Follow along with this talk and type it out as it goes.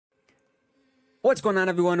What's going on,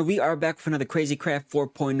 everyone? We are back with another Crazy Craft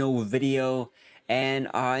 4.0 video, and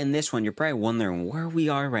in this one you're probably wondering where we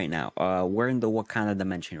are right now. We're in the Wakanda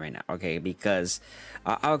dimension right now, okay? Because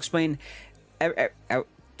I'll explain.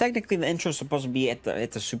 Technically the intro is supposed to be at the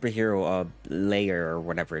superhero layer or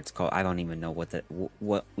whatever it's called. I don't even know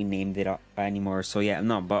what we named it anymore. So yeah,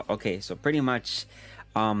 no, but okay, so pretty much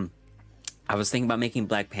I was thinking about making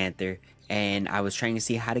Black Panther, and I was trying to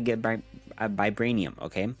see how to get vibranium,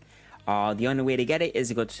 okay? The only way to get it is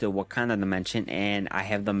to go to the Wakanda dimension, and I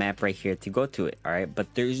have the map right here to go to it, alright?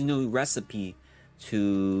 But there's no recipe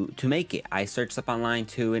to make it. I searched up online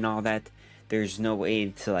too and all that. There's no way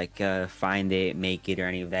to like find it, make it, or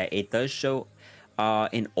any of that. It does show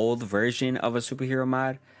an old version of a superhero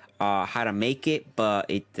mod how to make it, but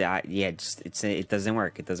it it doesn't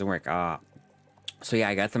work. It doesn't work. So yeah,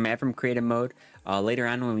 I got the map from creative mode. Later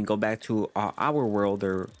on when we go back to our world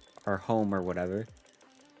or our home or whatever.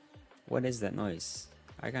 What is that noise?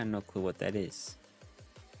 I got no clue what that is.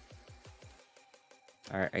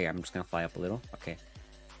 Alright, yeah, I'm just gonna fly up a little. Okay.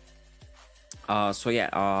 So yeah,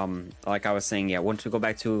 like I was saying, yeah, once we go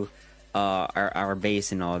back to our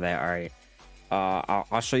base and all that, alright.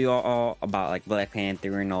 I'll show you all about like Black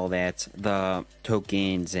Panther and all that, the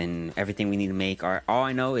tokens and everything we need to make. All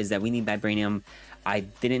I know is that we need vibranium. I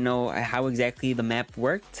didn't know how exactly the map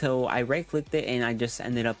worked till I right-clicked it and I just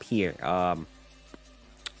ended up here.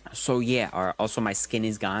 So yeah, also my skin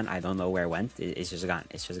is gone. I don't know where it went. It's just gone.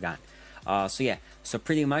 It's just gone. So yeah, so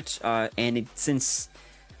pretty much and since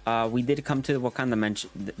we did come to the Wakanda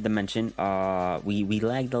dimension, we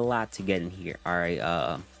lagged a lot to get in here. All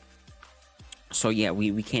right, so yeah,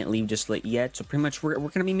 we can't leave just yet. So pretty much we're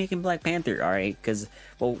gonna be making Black Panther, all right? Because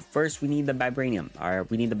well, first we need the vibranium. All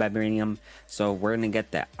right, we need the vibranium, so we're gonna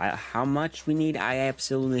get that. How much we need, I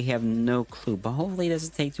absolutely have no clue. But hopefully it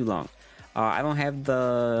doesn't take too long. I don't have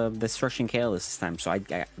the destruction catalyst this time, so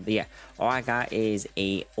yeah, all I got is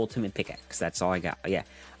a ultimate pickaxe. That's all I got. Yeah,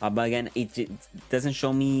 but again, it doesn't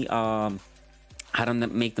show me how to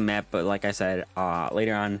make the map. But like I said,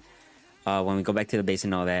 later on, when we go back to the base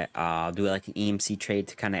and all that, I'll do like an EMC trade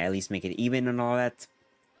to kind of at least make it even and all that.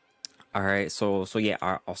 All right, so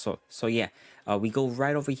yeah, we go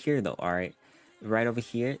right over here though. All right. Right over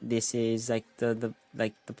here, this is like the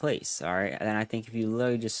place. All right, and I think if you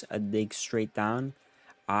literally just dig straight down,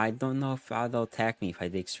 I don't know if they'll attack me if I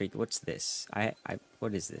dig straight. What's this?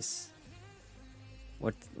 What is this?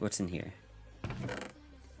 What's in here?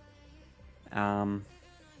 Not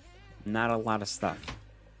a lot of stuff.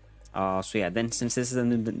 So yeah, then since this is a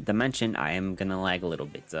new dimension, I am gonna lag a little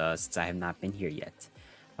bit since I have not been here yet.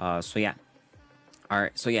 So yeah.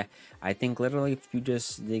 Alright, so yeah, I think literally if you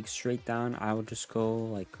just dig straight down, I will just go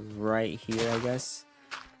like right here, I guess.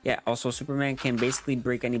 Yeah, also Superman can basically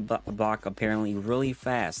break any block apparently really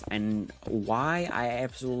fast. And why? I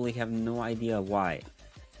absolutely have no idea why.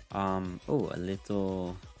 Oh, a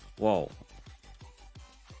little... Whoa.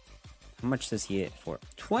 How much does he hit for?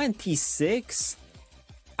 26?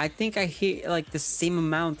 I think I hit like the same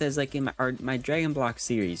amount as like in my Dragon Block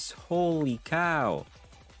series. Holy cow.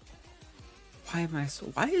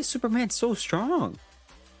 Why is Superman so strong?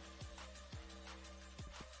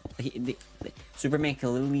 Superman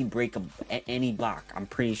can literally break any block. I'm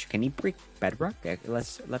pretty sure. Can he break bedrock?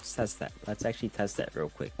 Let's test that. Let's actually test that real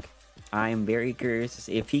quick. I'm very curious to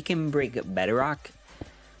see if he can break bedrock.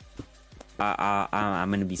 I'm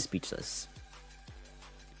gonna be speechless.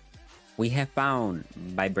 We have found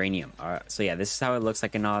vibranium. Alright, so yeah, this is how it looks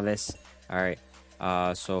like in all this. Alright.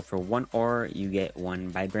 So for one ore, you get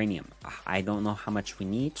one vibranium. I don't know how much we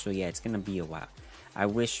need, so yeah, it's gonna be a while. I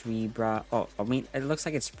wish we brought... Oh, I mean, it looks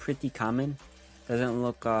like it's pretty common. Doesn't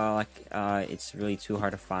look like it's really too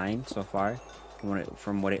hard to find so far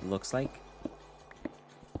from what it looks like.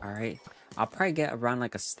 Alright, I'll probably get around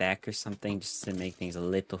like a stack or something just to make things a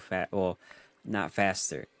little well, not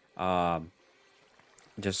faster.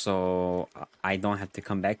 Just so I don't have to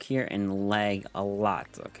come back here and lag a lot,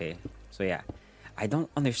 okay? So yeah. I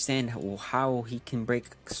don't understand how he can break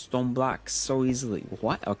stone blocks so easily.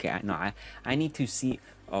 What? Okay, I need to see.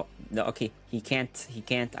 Oh, no, okay, he can't.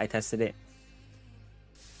 I tested it.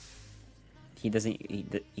 He doesn't.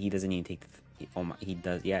 He doesn't even take. Oh my, he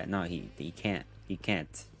does. Yeah, no, he can't. He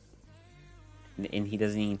can't. And he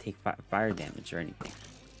doesn't even take fire damage or anything.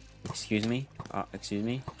 Excuse me. Excuse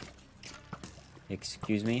me.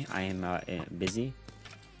 Excuse me. I am busy.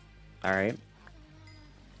 All right.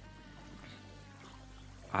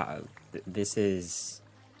 This is...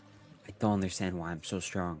 I don't understand why I'm so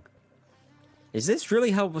strong. Is this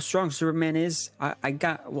really how strong Superman is? I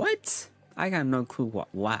got... What? I got no clue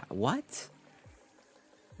what?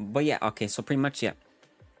 But yeah, okay, so pretty much, yeah.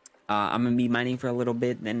 I'm gonna be mining for a little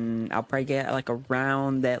bit, then I'll probably get like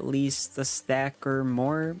around at least a stack or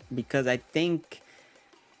more, because I think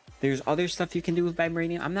there's other stuff you can do with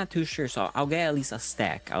vibranium. I'm not too sure, so I'll get at least a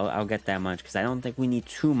stack. I'll get that much, because I don't think we need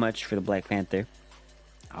too much for the Black Panther.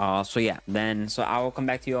 So yeah, then so I will come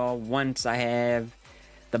back to you all once I have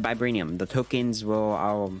the vibranium. The tokens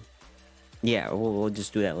we'll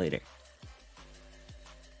just do that later.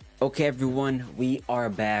 Okay, everyone, we are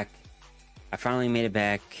back. I finally made it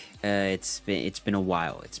back. It's been a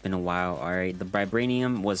while. All right, the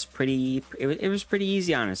vibranium was pretty. It was pretty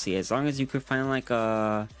easy, honestly. As long as you could find like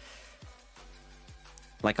a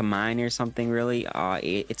mine or something, really.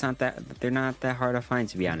 It's not that, they're not that hard to find,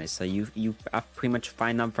 to be honest. So you pretty much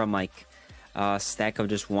find them from like a stack of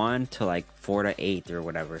just 1 to like 4 to 8 or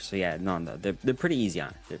whatever. So yeah, no, they're pretty easy on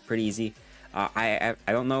it. They're pretty easy. I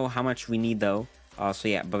don't know how much we need though. So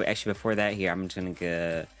yeah, but actually before that, here I'm just gonna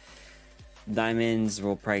get diamonds.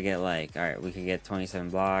 We'll probably get like, all right, we could get 27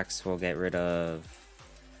 blocks. We'll get rid of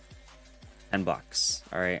 10 blocks.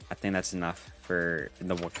 All right, I think that's enough for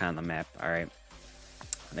the kind of the map. All right,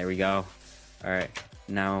 there we go. All right,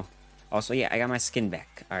 now also, yeah, I got my skin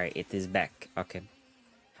back. All right, it is back. Okay,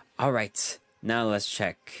 all right, now let's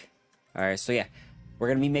check. All right, so yeah, we're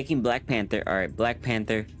gonna be making Black Panther. All right, Black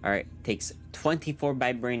Panther. All right, takes 24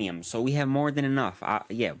 vibranium, so we have more than enough.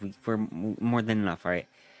 Yeah, we're more than enough. All right,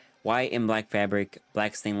 white and black fabric,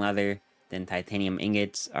 black stained leather, then titanium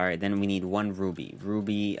ingots. All right, then we need 1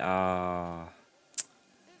 ruby.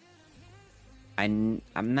 I'm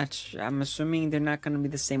not sure. I'm assuming they're not gonna be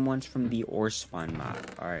the same ones from the ore spawn mod.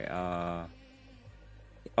 All right.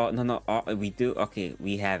 Oh no. Oh, we do. Okay,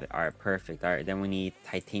 we have it. All right, perfect. All right, then we need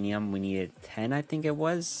titanium. We needed 10, I think it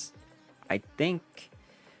was. I think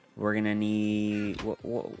we're gonna need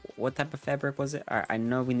what type of fabric was it? All right, I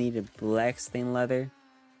know we needed black stained leather.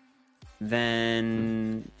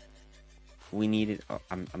 Then we needed. Oh,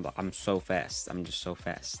 I'm so fast. I'm just so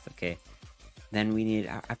fast. Okay. Then we need.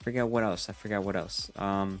 I forgot what else.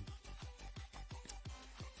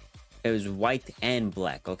 It was white and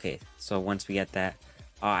black. Okay. So once we get that,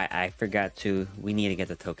 I forgot to. We need to get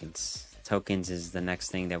the tokens. Tokens is the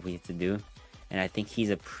next thing that we have to do, and I think he's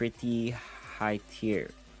a pretty high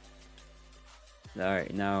tier. All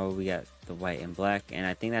right. Now we got the white and black, and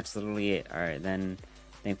I think that's literally it. All right. Then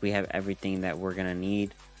I think we have everything that we're gonna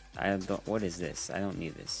need. What is this? I don't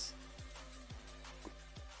need this.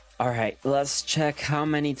 All right, let's check how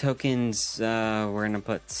many tokens we're gonna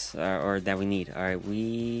put or that we need. All right,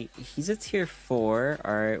 he's a tier 4.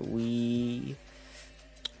 All right,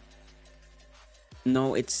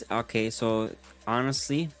 no, it's okay. So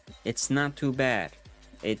honestly, it's not too bad.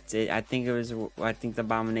 I think the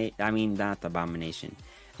abomination. I mean, not the abomination.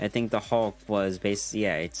 I think the Hulk was basically,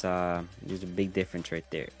 yeah. There's a big difference right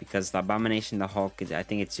there, because the abomination, the Hulk is. I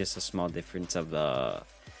think it's just a small difference of the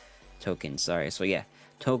tokens. All right, so yeah.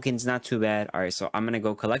 Tokens, not too bad. All right, so I'm gonna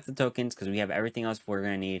go collect the tokens because we have everything else we're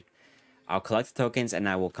gonna need. I'll collect the tokens and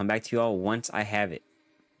I will come back to you all once I have it.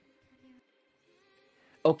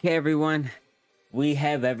 Okay, everyone, we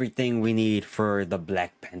have everything we need for the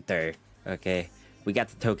Black Panther. Okay, we got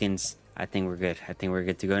the tokens. I think we're good. I think we're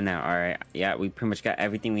good to go now. All right, yeah, we pretty much got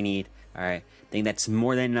everything we need. All right, I think that's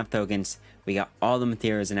more than enough tokens. We got all the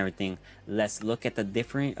materials and everything. Let's look at the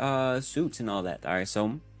different suits and all that. All right,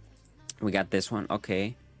 so we got this one.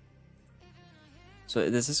 Okay. So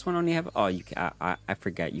does this one only have? Oh, you can. I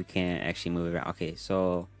forgot. You can't actually move it around. Okay.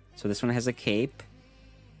 So this one has a cape.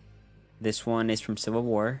 This one is from Civil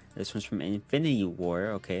War. This one's from Infinity War.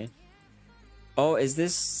 Okay. Oh, is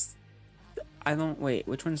this? I don't. Wait.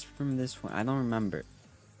 Which one's from this one? I don't remember.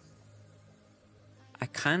 I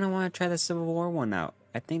kind of want to try the Civil War one out.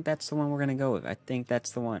 I think that's the one we're gonna go with. I think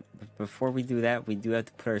that's the one. But before we do that, we do have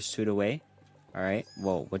to put our suit away. All right.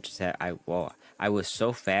 Whoa, what just happened? I was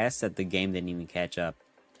so fast that the game didn't even catch up.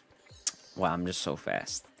 Wow, I'm just so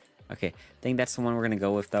fast. Okay, I think that's the one we're gonna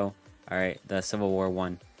go with though. All right, the Civil War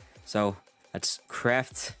one. So let's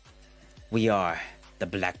craft. We are the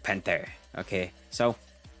Black Panther. Okay, so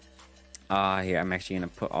here I'm actually gonna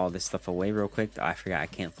put all this stuff away real quick. Oh, I forgot I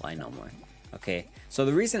can't fly no more. Okay, so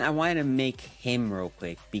the reason I wanted to make him real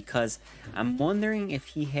quick, because I'm wondering if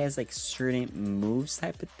he has like certain moves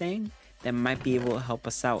type of thing that might be able to help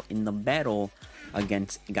us out in the battle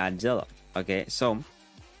against Godzilla. Okay, so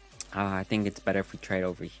I think it's better if we try it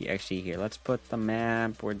over here. Actually, here, let's put the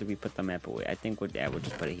map. Where did we put the map away? I think we'll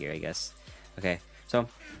just put it here, I guess. Okay, so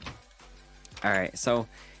all right, so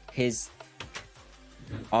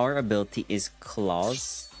our ability is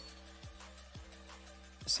claws.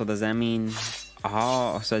 So does that mean?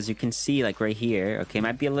 Oh, so as you can see, like right here. Okay,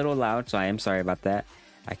 might be a little loud, so I am sorry about that.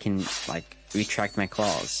 I can like retract my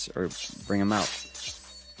claws or bring them out.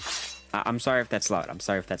 I'm sorry if that's loud. I'm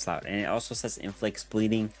sorry if that's loud. And it also says inflicts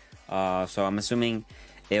bleeding. So I'm assuming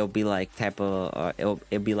it'll be like type of it'll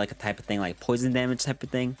be like a type of thing like poison damage type of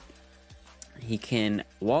thing. He can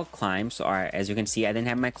wall climb. So alright, as you can see, I didn't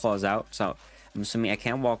have my claws out, so I'm assuming I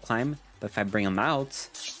can't wall climb. But if I bring him out,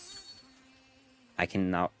 I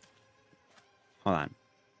can now. Hold on.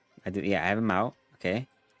 I do. Yeah, I have him out. Okay.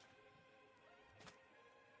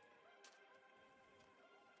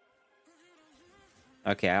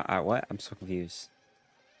 Okay. What? I'm so confused.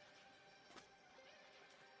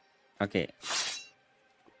 Okay.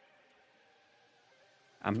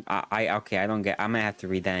 Okay, I don't get. I'm gonna have to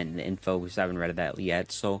read that in the info because I haven't read that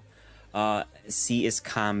yet. So, C is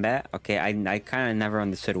combat. Okay, I kind of never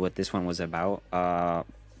understood what this one was about. But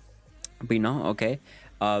you know, okay.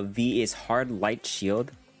 V is hard light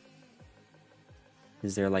shield.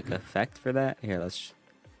 Is there like effect for that? Here, let's.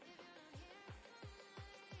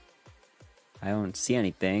 I don't see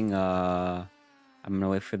anything. I'm gonna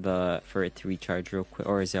wait for it to recharge real quick,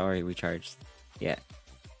 or is it already recharged? Yeah.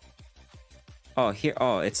 Oh, here.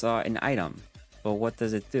 Oh, it's an item. But what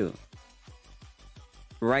does it do?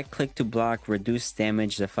 Right click to block, reduce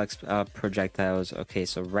damage, deflects projectiles. Okay,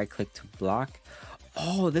 so right click to block.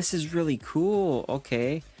 Oh, this is really cool.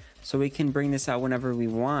 Okay, so we can bring this out whenever we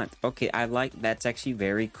want. Okay, I like that's actually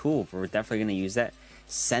very cool. We're definitely gonna use that.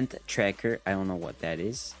 Scent tracker. I don't know what that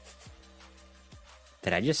is.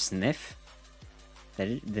 Did I just sniff?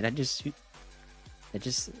 Did I just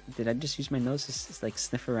use my nose to like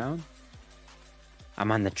sniff around?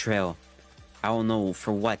 I'm on the trail. I don't know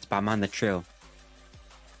for what, but I'm on the trail.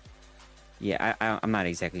 Yeah, I'm not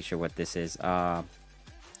exactly sure what this is.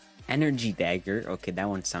 Energy dagger. Okay, that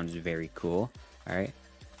one sounds very cool. All right.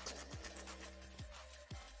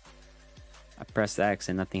 I pressed X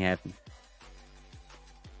and nothing happened.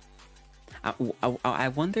 I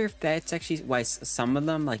wonder if that's actually why some of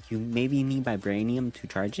them, like, you maybe need vibranium to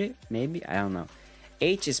charge it. Maybe, I don't know.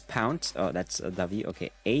 H is pounce. Oh, that's a W. Okay,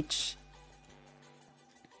 H.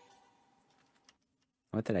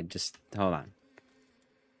 What did I just... Hold on.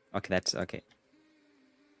 Okay, that's... Okay.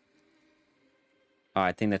 Oh,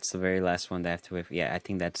 I think that's the very last one that I have to wait for. Yeah, I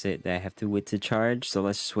think that's it. That I have to wait to charge. So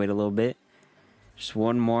let's just wait a little bit. Just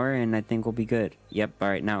one more and I think we'll be good. Yep,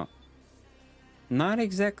 alright, now. Not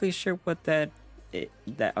exactly sure what that...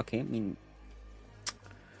 Okay, I mean...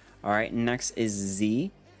 Alright, next is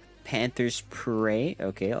Z. Panther's Prey.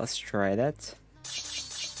 Okay, let's try that.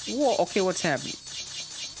 Whoa, okay, what's happening?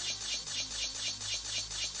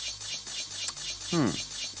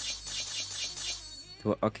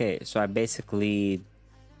 Okay, so I basically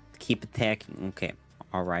keep attacking. Okay,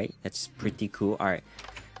 alright, that's pretty cool. Alright,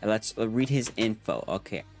 let's read his info.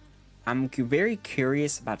 Okay, I'm very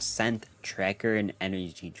curious about Scent Tracker and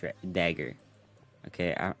Energy Dagger.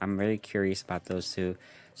 Okay, I'm very curious about those two.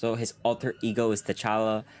 So his alter ego is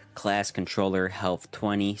T'Challa, class controller, health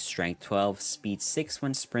 20, strength 12, speed 6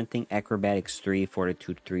 when sprinting, acrobatics 3,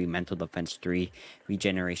 fortitude 3, mental defense 3,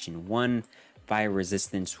 regeneration 1, fire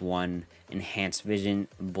resistance 1, enhanced vision,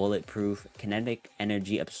 bulletproof, kinetic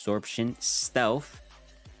energy absorption, stealth,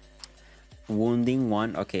 wounding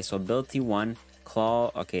 1. Okay, so ability 1, claw.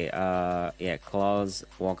 Okay, yeah, claws,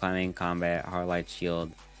 wall climbing, combat, hard light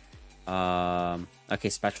shield. Okay,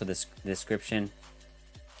 special description.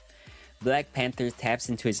 Black Panther taps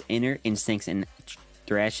into his inner instincts and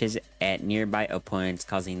thrashes at nearby opponents,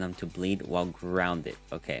 causing them to bleed while grounded.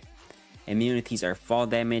 Okay. Immunities are fall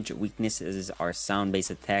damage, weaknesses are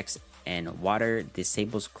sound-based attacks, and water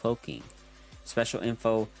disables cloaking. Special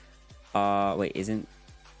info, wait, isn't...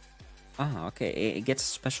 Oh, okay, it gets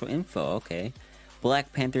special info, okay.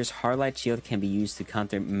 Black Panther's hard light shield can be used to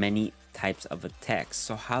counter many types of attacks.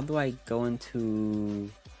 So how do I go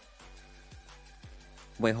into...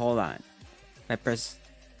 Wait, hold on. I press...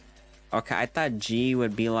 Okay, I thought G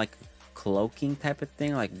would be like cloaking type of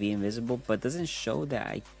thing, like be invisible, but it doesn't show that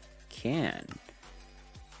I can.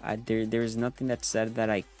 There's nothing that said that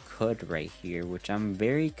I could right here, which I'm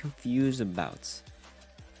very confused about.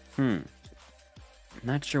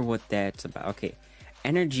 Not sure what that's about. Okay,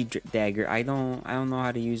 energy dagger. I don't know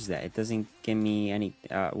how to use that. It doesn't give me any.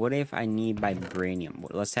 What if I need vibranium?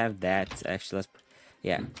 Let's have that. Actually, let's.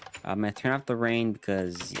 Yeah, I'm gonna turn off the rain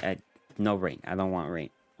because no rain. I don't want rain.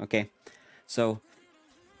 Okay, so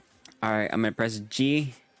all right, I'm gonna press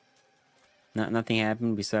G. Nothing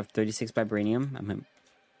happened. We still have 36 vibranium.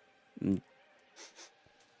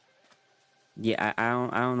 Yeah, I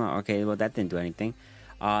don't know. Okay, well that didn't do anything.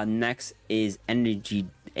 Next is energy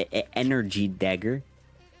dagger.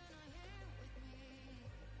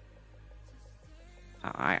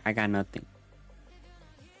 I got nothing.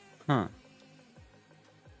 Huh.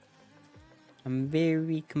 I'm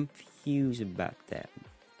very confused about that.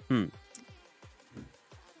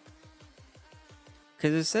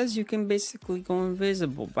 Because it says you can basically go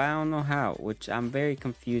invisible, but I don't know how, which I'm very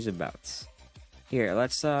confused about. Here,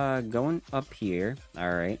 let's go up here.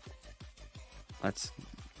 Alright. Let's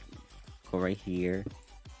go right here.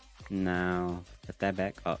 Now, put that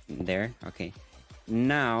back up there. Okay.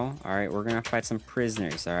 Now, alright, we're gonna fight some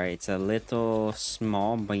prisoners. Alright, it's a little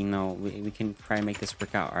small, but you know, we can try and make this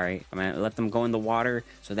work out. Alright, I'm gonna let them go in the water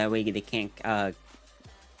so that way they can't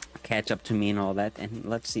catch up to me and all that. And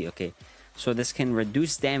let's see. Okay. So this can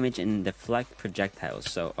reduce damage and deflect projectiles.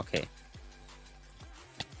 So, okay.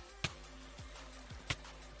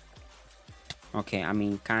 Okay, I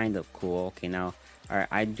mean, kind of cool. Okay, now, all right,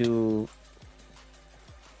 I do.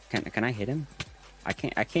 Can I hit him? I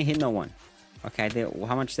can't hit no one. Okay, I did.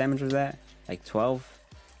 How much damage was that? Like 12,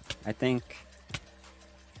 I think.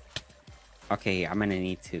 Okay, I'm gonna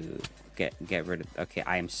need to get rid of. Okay,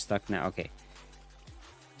 I am stuck now. Okay.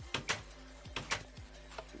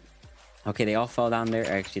 Okay, they all fell down there.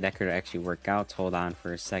 Actually, that could actually work out. Hold on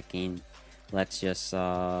for a second. Let's just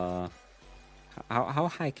how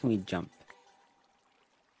high can we jump?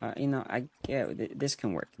 You know, this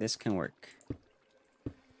can work. This can work.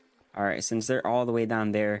 All right, since they're all the way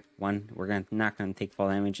down there, one, we're not gonna take fall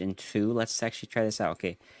damage, and two, let's actually try this out.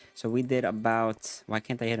 Okay, so we did about. Why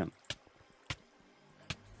can't I hit him?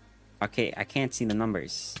 Okay, I can't see the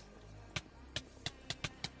numbers.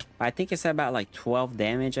 I think it's about like 12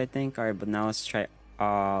 damage, I think. All right, but now let's try.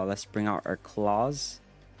 Let's bring out our claws.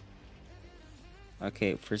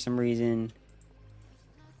 Okay, for some reason.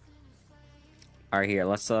 All right, here.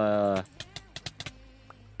 Let's All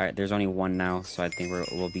right, there's only one now, so I think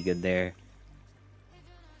we'll be good there.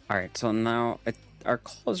 All right, so now our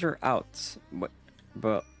claws are out,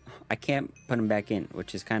 but I can't put them back in,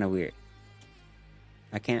 which is kind of weird.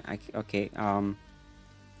 I can't. Okay.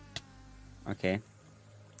 Okay.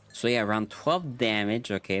 So yeah, around 12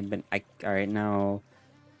 damage. Okay, but all right now.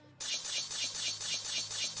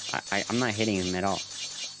 I'm not hitting him at all.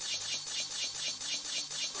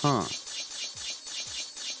 Huh.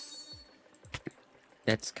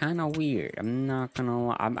 That's kind of weird. I'm not gonna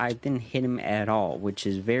lie. I didn't hit him at all, which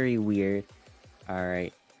is very weird. All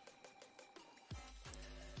right.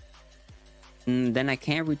 Then I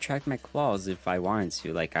can't retract my claws if I wanted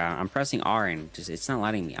to. Like I'm pressing R and it's not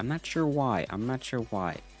letting me. I'm not sure why.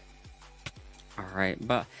 Alright,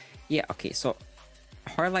 but yeah, okay, so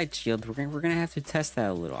Hardlight Shield, we're gonna have to test that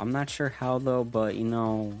a little. I'm not sure how though, but you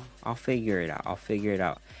know, I'll figure it out.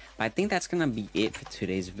 But I think that's gonna be it for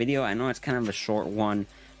today's video. I know it's kind of a short one,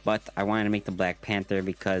 but I wanted to make the Black Panther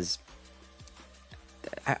because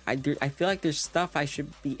I feel like there's stuff I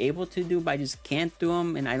should be able to do, but I just can't do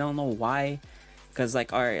them, and I don't know why. Because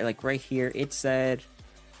like, alright, like right here, it said,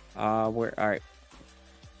 where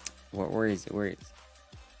is it?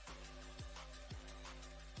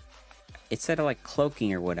 It said like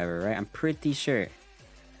cloaking or whatever, right? I'm pretty sure.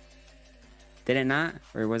 Did it not?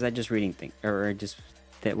 Or was I just reading things? Or just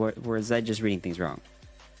that? Was I just reading things wrong?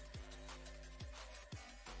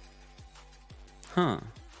 Huh?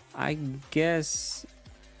 I guess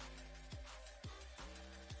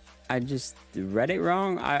I just read it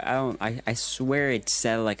wrong. I swear it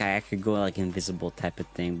said like I could go like invisible type of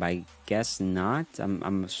thing, but I guess not.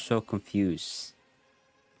 I'm so confused.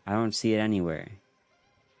 I don't see it anywhere.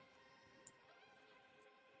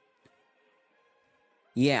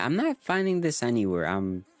 Yeah, I'm not finding this anywhere.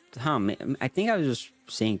 I think I was just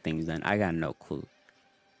seeing things then. I got no clue.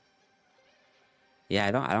 Yeah,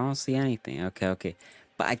 I don't see anything. Okay.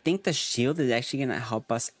 But I think the shield is actually gonna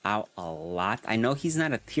help us out a lot. I know he's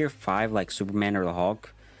not a tier 5 like Superman or the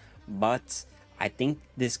Hulk, but I think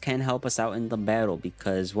this can help us out in the battle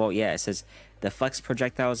because, well, yeah, it says deflects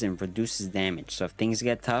projectiles and reduces damage. So if things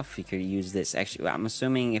get tough, you could use this. Actually, I'm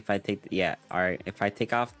assuming if I take, yeah, all right, if I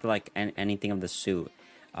take off like anything of the suit,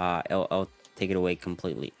 it'll take it away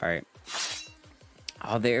completely. All right.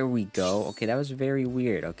 Oh, there we go. Okay, that was very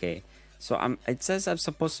weird. Okay, so it says I'm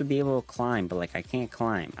supposed to be able to climb, but like I can't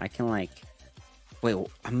climb. I can like, wait,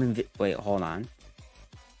 wait, hold on.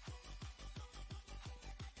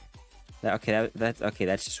 That's okay.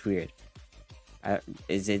 That's just weird.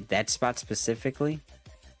 Is it that spot specifically?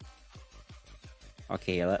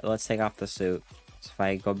 Okay, let's take off the suit. So if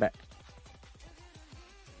I go back,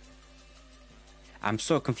 I'm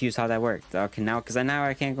so confused how that worked. Okay, now because now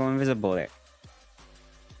I can't go invisible there.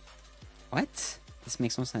 What? This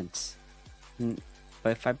makes no sense.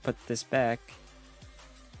 But if I put this back,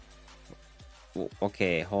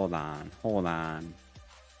 okay, hold on. I'm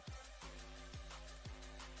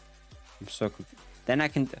so confused. then I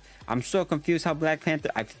can. I'm so confused how Black Panther.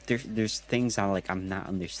 There's things I'm not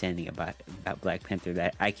understanding about Black Panther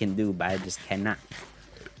that I can do, but I just cannot.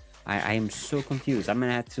 I am so confused. I'm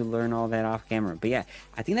gonna have to learn all that off camera. But yeah,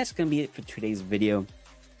 I think that's gonna be it for today's video.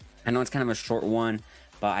 I know it's kind of a short one,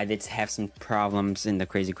 but I did have some problems in the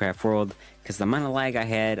Crazy Craft world because the amount of lag I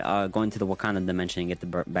had going to the Wakanda dimension and get the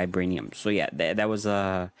vibranium. So yeah, that was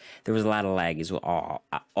there was a lot of lag is all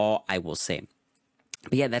I will say.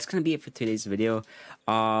 But yeah, that's gonna be it for today's video.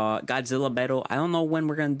 Godzilla battle. I don't know when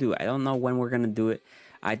we're gonna do it. I don't know when we're gonna do it.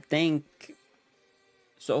 I think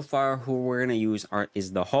so far who we're gonna use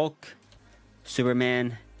is the Hulk,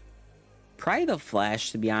 Superman, probably the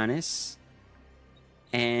Flash, to be honest,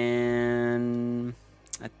 and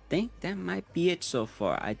I think that might be it so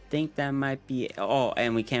far. I think that might be it. Oh,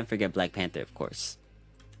 and we can't forget Black Panther, of course.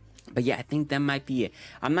 But yeah, I think that might be it.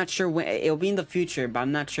 I'm not sure when. It'll be in the future, but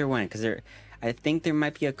I'm not sure when, because I think there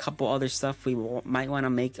might be a couple other stuff we might want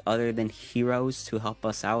to make other than heroes to help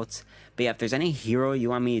us out. But yeah, if there's any hero you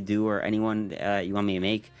want me to do or anyone you want me to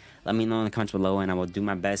make, let me know in the comments below, and I will do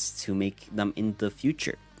my best to make them in the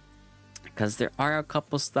future. Because there are a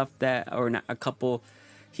couple stuff or not a couple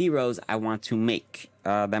heroes I want to make.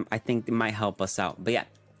 Them I think they might help us out. But yeah,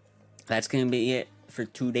 that's gonna be it for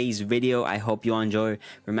today's video. I hope you all enjoy.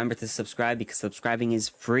 Remember to subscribe because subscribing is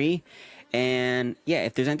free. And yeah,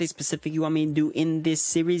 if there's anything specific you want me to do in this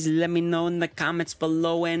series, let me know in the comments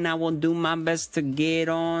below and I will do my best to get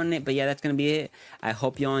on it. But yeah, that's gonna be it. I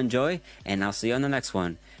hope you all enjoy, and I'll see you on the next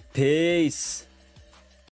one. Peace.